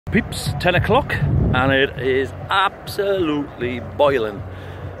Peeps, 10 o'clock and it is absolutely boiling.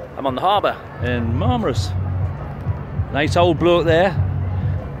 I'm on the harbour in Marmaris. Nice old bloke there,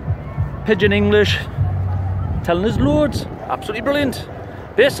 pidgin English, telling us loads. Absolutely brilliant.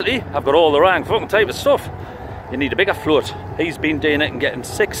 Basically, I've got all the wrong fucking type of stuff. You need a bigger float. He's been doing it and getting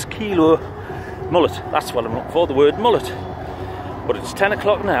 6 kilo mullet. That's what I'm looking for, the word mullet. But it's 10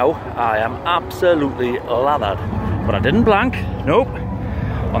 o'clock now. I am absolutely lathered. But I didn't blank, nope.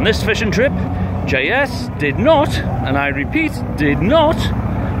 On this fishing trip, JS did not, and I repeat, did not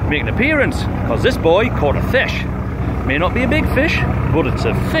make an appearance, because this boy caught a fish. May not be a big fish, but it's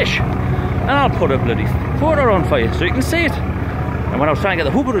a fish. And I'll put a bloody photo on for you so you can see it. And when I was trying to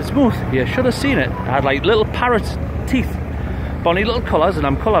get the hook out of its mouth, you should have seen it. I had like little parrot teeth, bonny little colours, and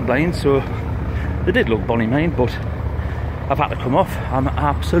I'm colourblind, so they did look bonny mine, but I've had to come off. I'm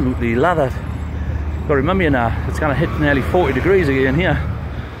absolutely lathered. Got to remember you now, it's going to hit nearly 40 degrees again here.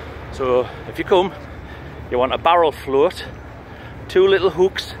 So if you come, you want a barrel float, 2 little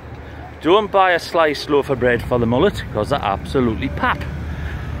hooks. Don't buy a sliced loaf of bread for the mullet, because they're absolutely pap.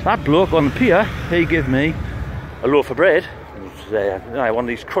 That bloke on the pier, he gave me a loaf of bread, one of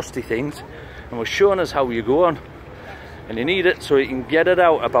these crusty things, and was showing us how you go on. And you need it so you can get it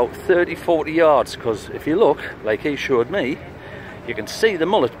out about 30-40 yards, because if you look, like he showed me, you can see the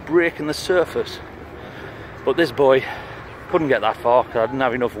mullet breaking the surface. But this boy couldn't get that far because I didn't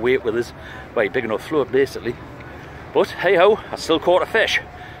have enough weight with his, well, big enough float basically. But hey ho, I still caught a fish.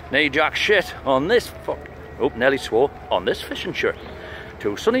 Nay jack shit on this nearly swore, on this fishing trip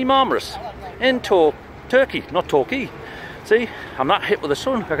to sunny Marmaris in Turkey, not Torquay. See, I'm not hit with the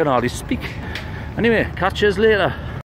sun, I can hardly speak. Anyway, catch you later.